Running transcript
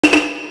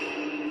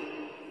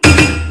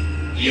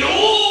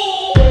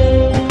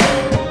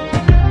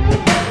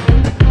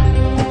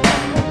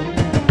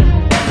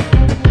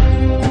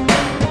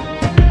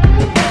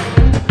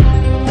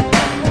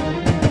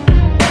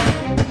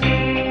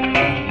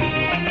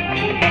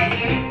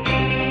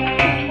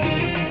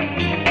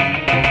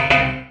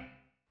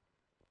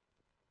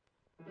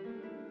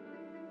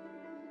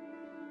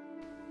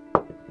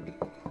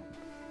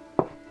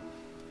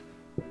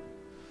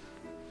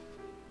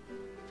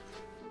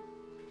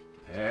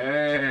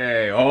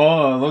Hey,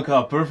 oh, look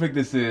how perfect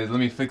this is. Let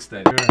me fix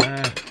that.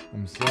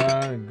 I'm so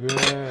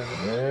good.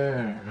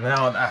 There.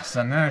 Now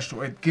أحسن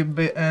شوية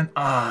كبة and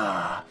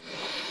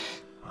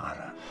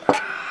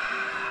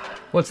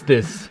What's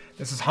this?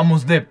 This is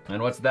hummus dip.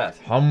 And what's that?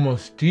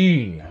 Hummus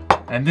tea.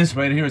 And this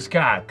right here is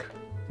kak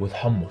with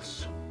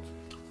hummus.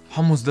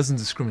 Hummus doesn't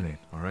discriminate,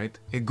 alright?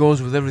 It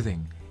goes with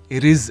everything.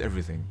 It is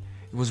everything.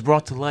 It was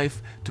brought to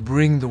life to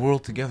bring the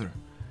world together.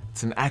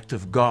 It's an act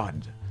of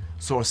God.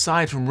 So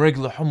aside from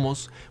regular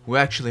hummus, we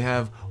actually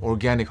have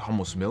organic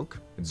hummus milk.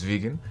 It's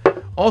vegan.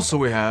 Also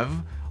we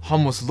have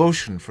hummus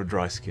lotion for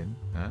dry skin.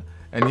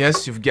 And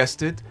yes, you've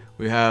guessed it,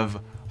 we have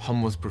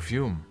hummus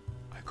perfume.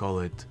 I call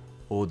it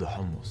eau de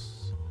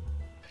hummus.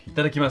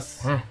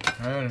 Itadakimasu.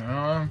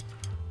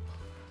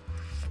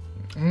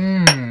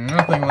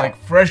 Nothing like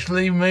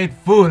freshly made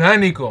food, huh,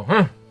 Nico?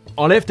 Huh?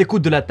 Enlève tes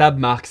coudes de la table,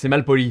 Marc, c'est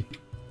mal poli.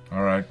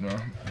 Alright,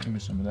 give me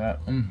some of that.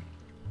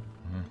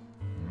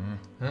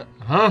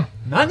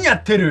 Nani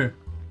yatteru?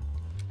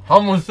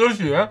 Hummus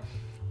sushi, huh?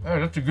 Hey,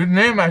 that's a good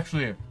name,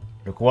 actually.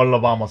 Baka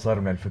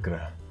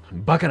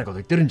na koto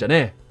yitteru nじゃ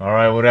ねえ.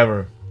 Alright,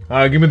 whatever.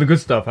 Alright, give me the good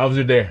stuff. How was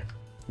your day?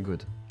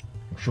 Good.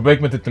 شو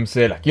بك مثل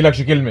التمثال؟ احكي لك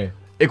شي كلمة.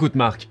 Écoute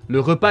Marc, le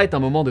repas est un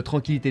moment de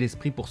tranquillité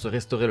d'esprit pour se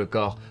restaurer le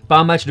corps, pas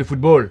un match de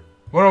football.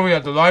 What are we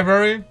at the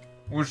library?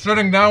 We're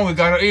sitting down, we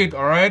gotta eat,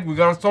 alright? We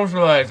gotta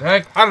socialize.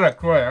 Heck, حرك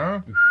شوي,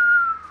 huh?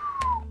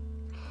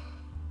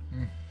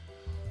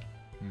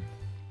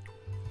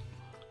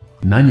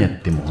 Nani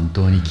yatte mo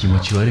hontou ni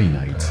kimochi warui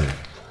na, aitsu.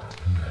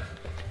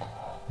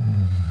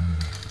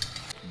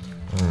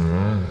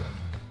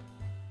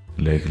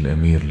 ليك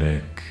الأمير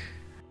ليك.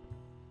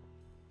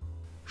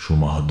 شو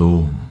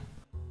مهضوم.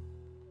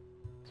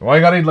 So why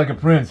you gotta eat like a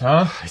prince,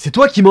 huh? C'est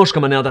toi qui manges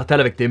comme un néandertal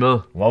avec tes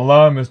mains.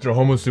 Wallah, Mr.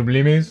 Homo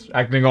Sublimis,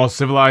 acting all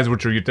civilized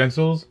with your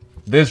utensils.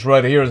 This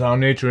right here is how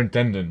nature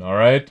intended,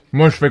 alright?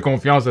 Moi je fais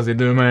confiance à ces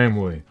deux mains,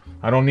 moi.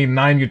 I don't need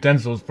 9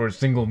 utensils for a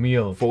single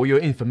meal. For your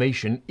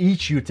information,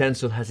 each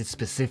utensil has its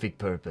specific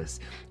purpose.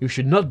 You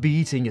should not be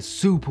eating a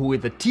soup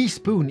with a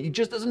teaspoon, it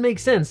just doesn't make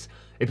sense.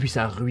 Et puis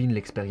ça ruine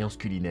l'expérience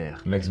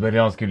culinaire.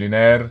 L'expérience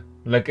culinaire?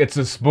 Like it's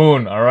a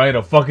spoon, alright?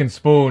 A fucking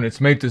spoon. It's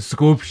made to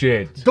scoop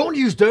shit. Don't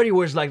use dirty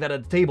words like that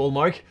at the table,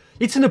 Mark.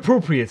 It's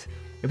inappropriate.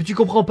 Et puis tu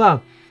comprends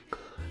pas.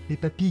 Les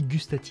papilles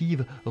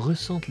gustatives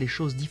ressentent les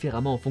choses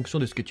différemment en fonction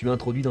de ce que tu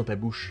introduis dans ta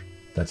bouche.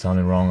 That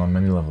sounded wrong on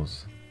many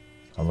levels.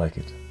 I like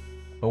it.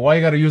 But why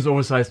you gotta use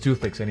oversized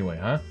toothpicks anyway,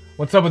 huh?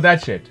 What's up with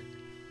that shit?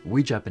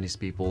 We Japanese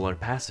people are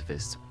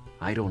pacifists.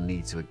 I don't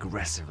need to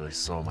aggressively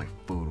serve my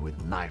food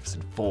with knives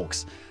and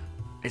forks.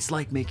 It's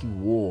like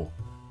making war.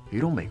 You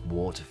don't make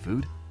war to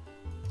food.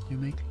 You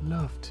make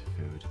love to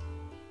food.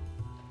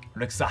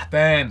 لك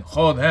ساعتين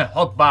خذ ها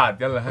حط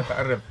بعد يلا ها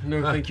تقرب.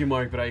 No, thank you,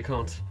 Mark, but I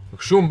can't.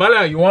 شو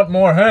مبلا, you want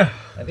more, huh?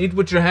 And eat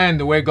with your hand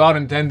the way God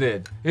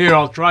intended. Here,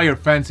 I'll try your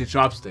fancy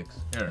chopsticks.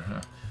 Here,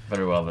 huh?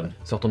 Very well then.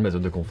 Sortons de ma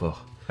zone de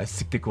confort.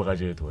 Si que t'es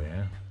courageux, toi,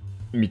 hein?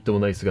 みっとも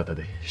ない姿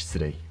で失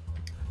礼.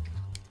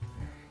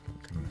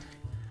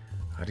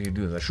 How do you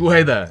do that? شو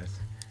هيدا?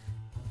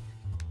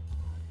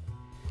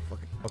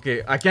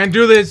 Okay, I can't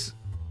do this.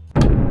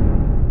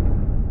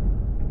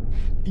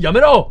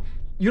 Yamero!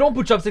 You don't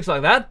put chopsticks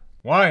like that.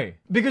 Why?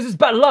 Because it's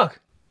bad luck.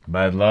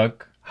 Bad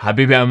luck?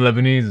 Habibi, I'm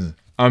Lebanese.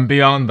 I'm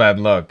beyond bad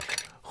luck.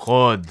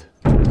 خد.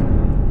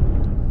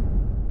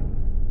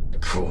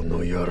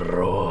 Kono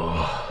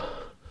yoro.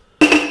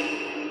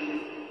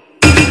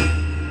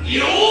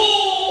 Yo!